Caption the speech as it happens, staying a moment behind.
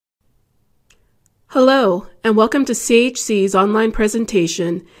Hello, and welcome to CHC's online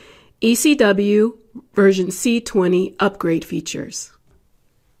presentation, eCW version C20 Upgrade Features.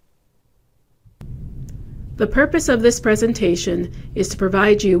 The purpose of this presentation is to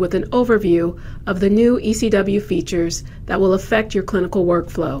provide you with an overview of the new eCW features that will affect your clinical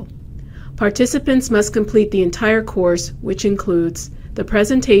workflow. Participants must complete the entire course, which includes the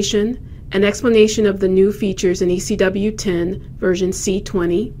presentation, an explanation of the new features in eCW 10 version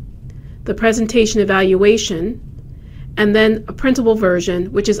C20, the presentation evaluation, and then a printable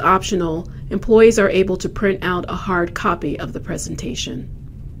version, which is optional. Employees are able to print out a hard copy of the presentation.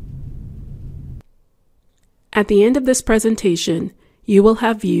 At the end of this presentation, you will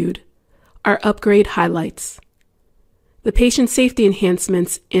have viewed our upgrade highlights, the patient safety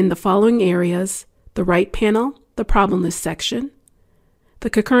enhancements in the following areas: the right panel, the problem list section, the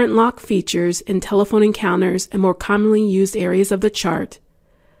concurrent lock features in telephone encounters and more commonly used areas of the chart,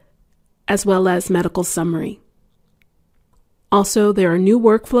 as well as medical summary. Also, there are new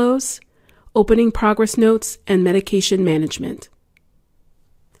workflows, opening progress notes, and medication management.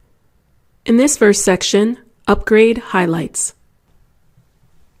 In this first section, upgrade highlights.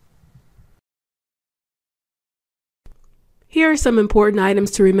 Here are some important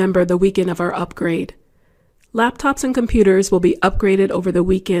items to remember the weekend of our upgrade. Laptops and computers will be upgraded over the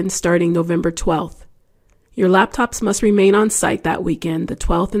weekend starting November 12th. Your laptops must remain on site that weekend, the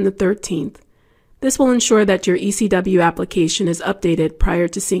 12th and the 13th. This will ensure that your eCW application is updated prior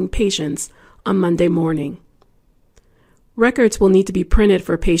to seeing patients on Monday morning. Records will need to be printed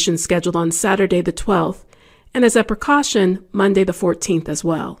for patients scheduled on Saturday the 12th, and as a precaution, Monday the 14th as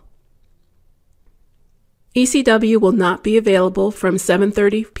well. eCW will not be available from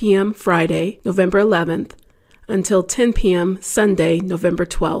 7:30 p.m. Friday, November 11th, until 10 p.m. Sunday, November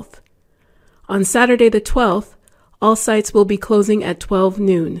 12th. On Saturday the 12th, all sites will be closing at 12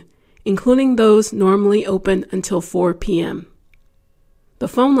 noon, including those normally open until 4 p.m. The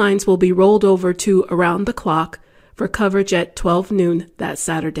phone lines will be rolled over to around the clock for coverage at 12 noon that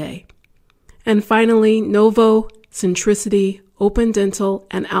Saturday. And finally, Novo, Centricity, Open Dental,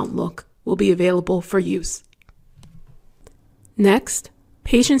 and Outlook will be available for use. Next,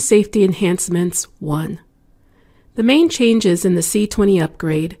 Patient Safety Enhancements 1. The main changes in the C20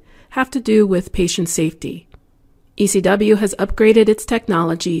 upgrade have to do with patient safety. eCW has upgraded its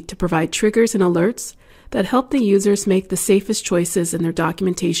technology to provide triggers and alerts that help the users make the safest choices in their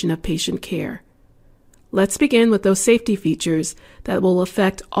documentation of patient care. Let's begin with those safety features that will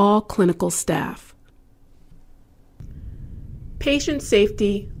affect all clinical staff. Patient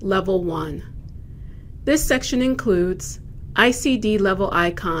Safety Level 1. This section includes ICD level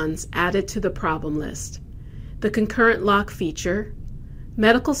icons added to the problem list, the concurrent lock feature,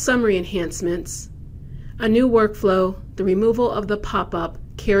 medical summary enhancements, a new workflow, the removal of the pop-up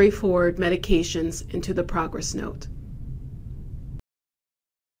carry forward medications into the progress note.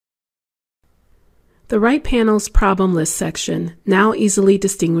 The right panel's problem list section now easily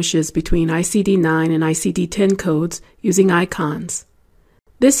distinguishes between ICD-9 and ICD-10 codes using icons.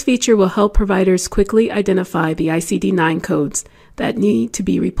 This feature will help providers quickly identify the ICD-9 codes that need to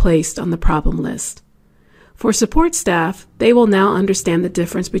be replaced on the problem list. For support staff, they will now understand the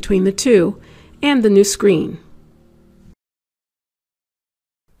difference between the two and the new screen.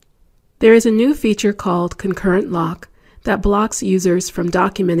 There is a new feature called Concurrent Lock that blocks users from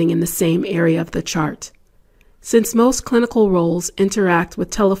documenting in the same area of the chart. Since most clinical roles interact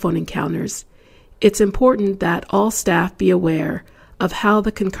with telephone encounters, it's important that all staff be aware of how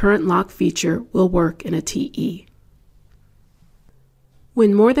the Concurrent Lock feature will work in a TE.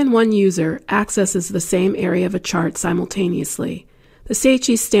 When more than one user accesses the same area of a chart simultaneously, the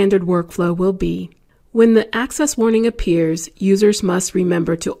CHC standard workflow will be: when the access warning appears, users must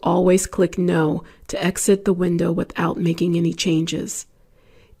remember to always click No to exit the window without making any changes.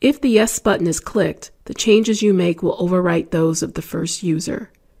 If the Yes button is clicked, the changes you make will overwrite those of the first user.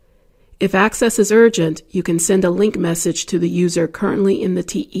 If access is urgent, you can send a link message to the user currently in the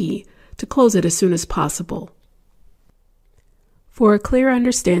TE to close it as soon as possible. For a clear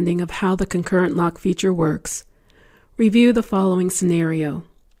understanding of how the concurrent lock feature works, review the following scenario.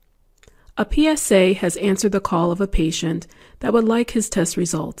 A PSA has answered the call of a patient that would like his test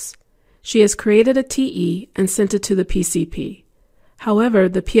results. She has created a TE and sent it to the PCP. However,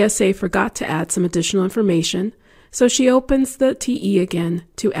 the PSA forgot to add some additional information, so she opens the TE again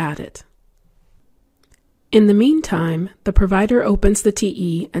to add it. In the meantime, the provider opens the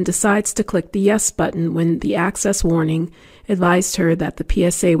TE and decides to click the Yes button when the access warning advised her that the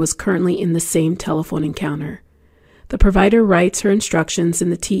PSA was currently in the same telephone encounter. The provider writes her instructions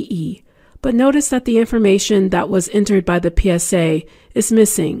in the TE, but notice that the information that was entered by the PSA is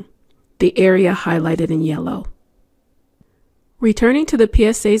missing. the area highlighted in yellow. Returning to the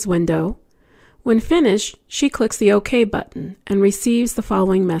PSA's window, when finished, she clicks the OK button and receives the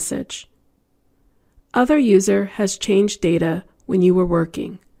following message. Other user has changed data when you were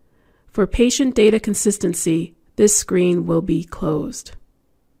working. For patient data consistency, this screen will be closed.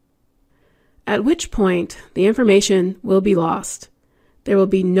 At which point, the information will be lost. There will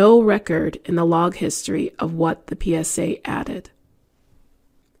be no record in the log history of what the PSA added.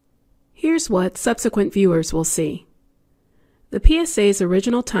 Here's what subsequent viewers will see. The PSA's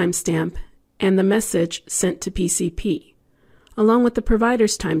original timestamp and the message sent to PCP, along with the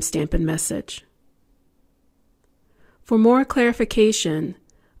provider's timestamp and message. For more clarification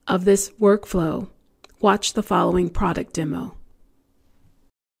of this workflow, watch the following product demo.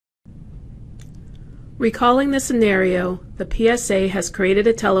 Recalling the scenario, the PSA has created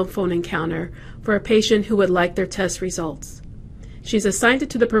a telephone encounter for a patient who would like their test results. She's assigned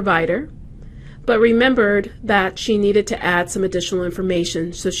it to the provider, but remembered that she needed to add some additional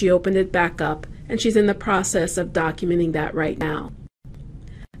information, so she opened it back up, and she's in the process of documenting that right now.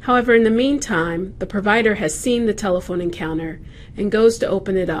 However, in the meantime, the provider has seen the telephone encounter and goes to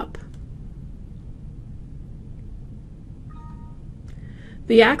open it up.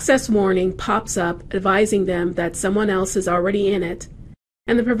 The access warning pops up advising them that someone else is already in it,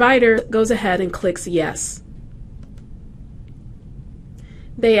 and the provider goes ahead and clicks yes.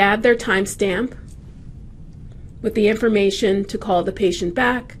 They add their timestamp with the information to call the patient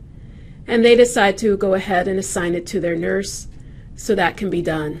back, and they decide to go ahead and assign it to their nurse so that can be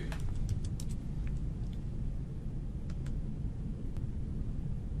done.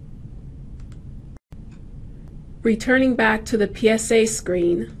 Returning back to the PSA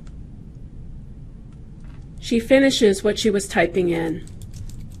screen, she finishes what she was typing in.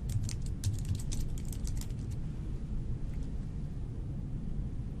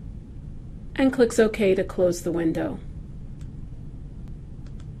 And clicks OK to close the window.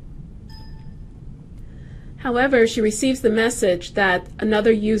 However, she receives the message that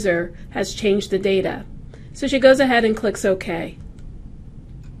another user has changed the data, so she goes ahead and clicks OK.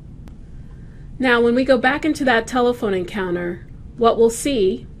 Now, when we go back into that telephone encounter, what we'll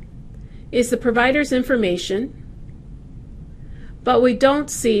see is the provider's information, but we don't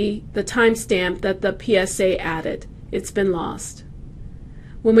see the timestamp that the PSA added. It's been lost.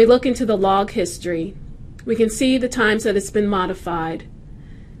 When we look into the log history, we can see the times that it's been modified,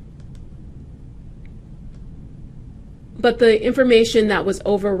 but the information that was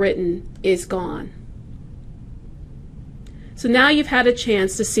overwritten is gone. So now you've had a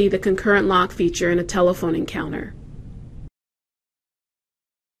chance to see the concurrent lock feature in a telephone encounter.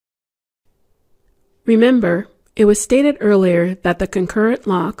 Remember, it was stated earlier that the concurrent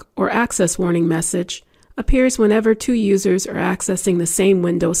lock or access warning message appears whenever two users are accessing the same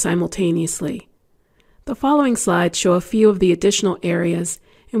window simultaneously. The following slides show a few of the additional areas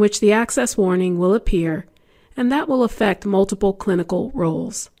in which the access warning will appear, and that will affect multiple clinical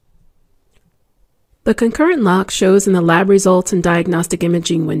roles. The concurrent lock shows in the lab results and diagnostic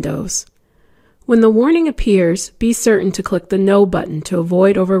imaging windows. When the warning appears, be certain to click the No button to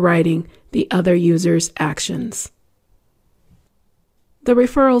avoid overriding the other user's actions. The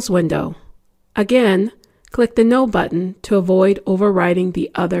referrals window. Again, click the No button to avoid overriding the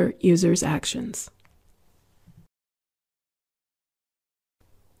other user's actions.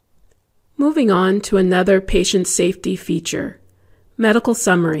 Moving on to another patient safety feature, medical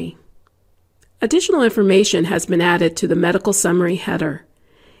summary. Additional information has been added to the medical summary header.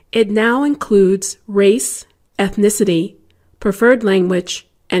 It now includes race, ethnicity, preferred language,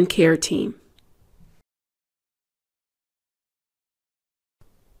 and care team.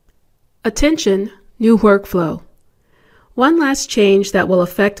 Attention, new workflow. One last change that will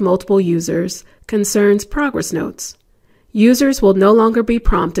affect multiple users concerns progress notes. Users will no longer be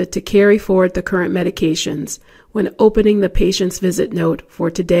prompted to carry forward the current medications when opening the patient's visit note for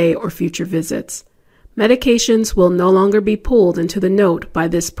today or future visits. Medications will no longer be pulled into the note by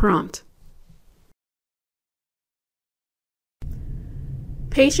this prompt.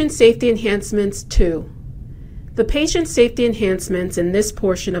 Patient Safety Enhancements 2. The patient safety enhancements in this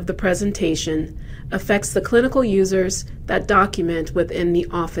portion of the presentation affects the clinical users that document within the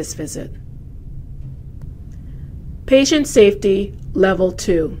office visit. Patient Safety Level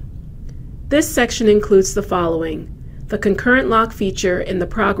 2. This section includes the following: the concurrent lock feature in the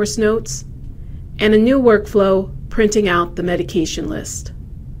progress notes, and a new workflow printing out the medication list.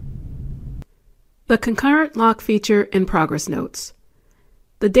 The concurrent lock feature in progress notes.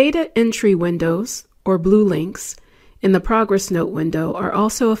 The data entry windows, or blue links, in the progress note window are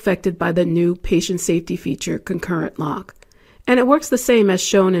also affected by the new patient safety feature concurrent lock, And it works the same as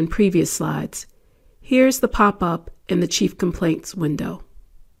shown in previous slides. Here's the pop-up in the Chief Complaints window.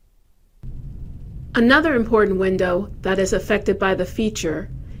 Another important window that is affected by the feature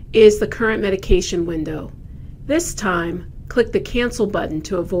is the current medication window. This time, click the Cancel button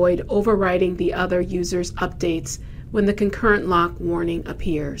to avoid overwriting the other user's updates when the concurrent lock warning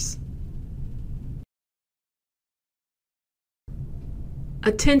appears.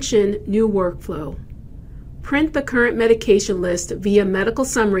 Attention, new workflow. Print the current medication list via medical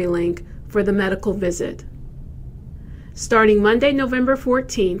summary link for the medical visit. Starting Monday, November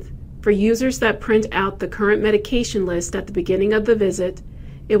 14th, for users that print out the current medication list at the beginning of the visit,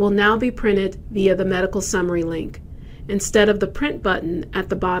 it will now be printed via the medical summary link, instead of the print button at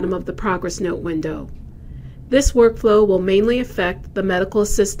the bottom of the progress note window. This workflow will mainly affect the medical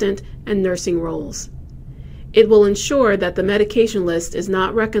assistant and nursing roles. It will ensure that the medication list is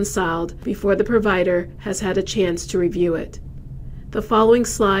not reconciled before the provider has had a chance to review it. The following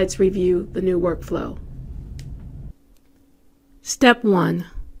slides review the new workflow. Step 1.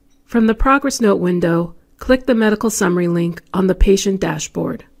 From the progress note window, click the medical summary link on the patient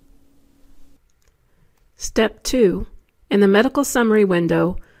dashboard. Step 2. In the medical summary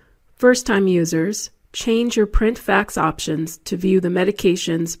window, first-time users, change your print fax options to view the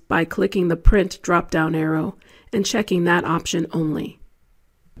medications by clicking the print drop-down arrow and checking that option only.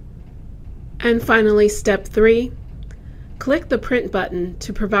 And finally, step 3, click the print button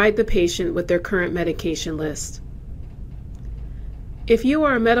to provide the patient with their current medication list. If you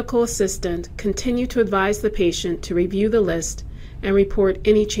are a medical assistant, continue to advise the patient to review the list and report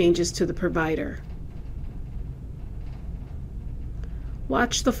any changes to the provider.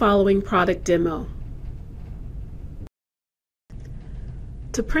 Watch the following product demo.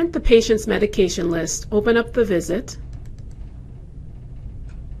 To print the patient's medication list, open up the visit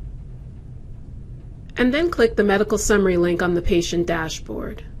and then click the medical summary link on the patient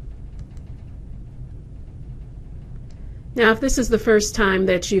dashboard. Now, if this is the first time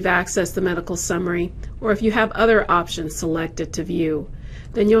that you've accessed the medical summary, or if you have other options selected to view,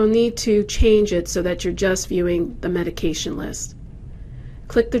 then you'll need to change it so that you're just viewing the medication list.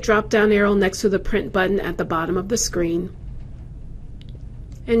 Click the drop-down arrow next to the print button at the bottom of the screen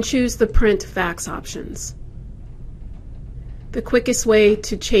and choose the print fax options. The quickest way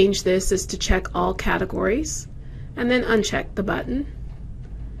to change this is to check all categories and then uncheck the button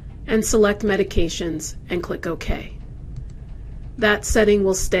and select medications and click OK. That setting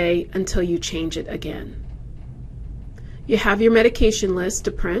will stay until you change it again. You have your medication list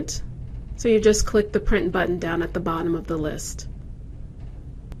to print, so you just click the print button down at the bottom of the list.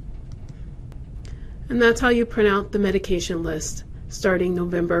 And that's how you print out the medication list starting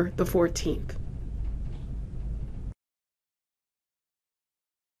November the 14th.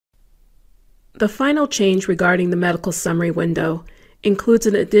 The final change regarding the medical summary window includes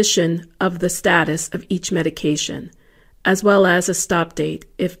an addition of the status of each medication, as well as a stop date,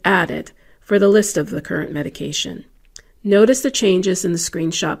 if added, for the list of the current medication. Notice the changes in the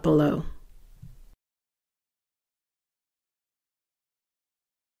screenshot below.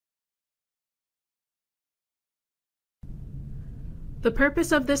 The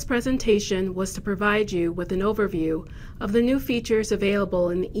purpose of this presentation was to provide you with an overview of the new features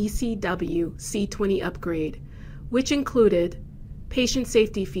available in the eCW C20 upgrade, which included patient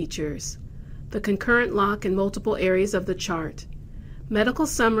safety features, the concurrent lock in multiple areas of the chart, medical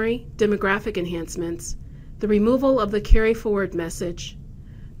summary, demographic enhancements, the removal of the carry forward message.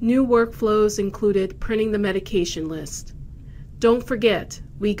 New workflows included printing the medication list. Don't forget,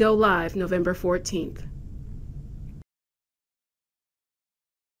 we go live November 14th.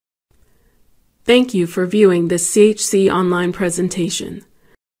 Thank you for viewing this CHC online presentation.